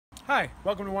Hi,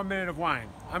 welcome to 1 Minute of Wine.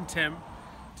 I'm Tim.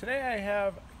 Today I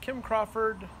have Kim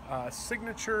Crawford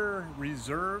Signature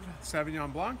Reserve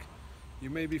Sauvignon Blanc. You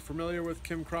may be familiar with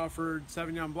Kim Crawford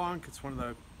Sauvignon Blanc. It's one of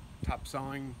the top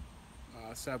selling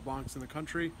Sauv Blancs in the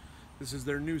country. This is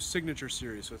their new Signature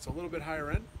series, so it's a little bit higher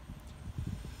end.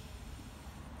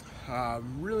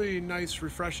 Really nice,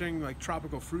 refreshing, like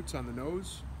tropical fruits on the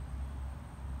nose.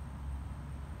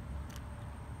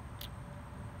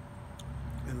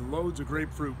 And loads of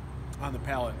grapefruit on the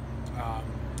palate,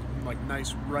 like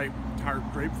nice, ripe, tart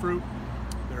grapefruit.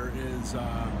 There is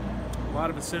a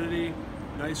lot of acidity,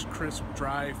 nice, crisp,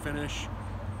 dry finish.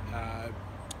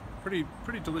 Pretty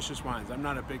delicious wines. I'm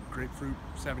not a big grapefruit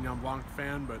Sauvignon Blanc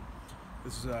fan, but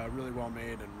this is really well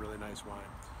made and really nice wine.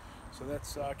 So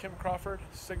that's Kim Crawford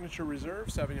Signature Reserve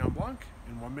Sauvignon Blanc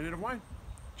in 1 Minute of Wine.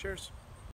 Cheers.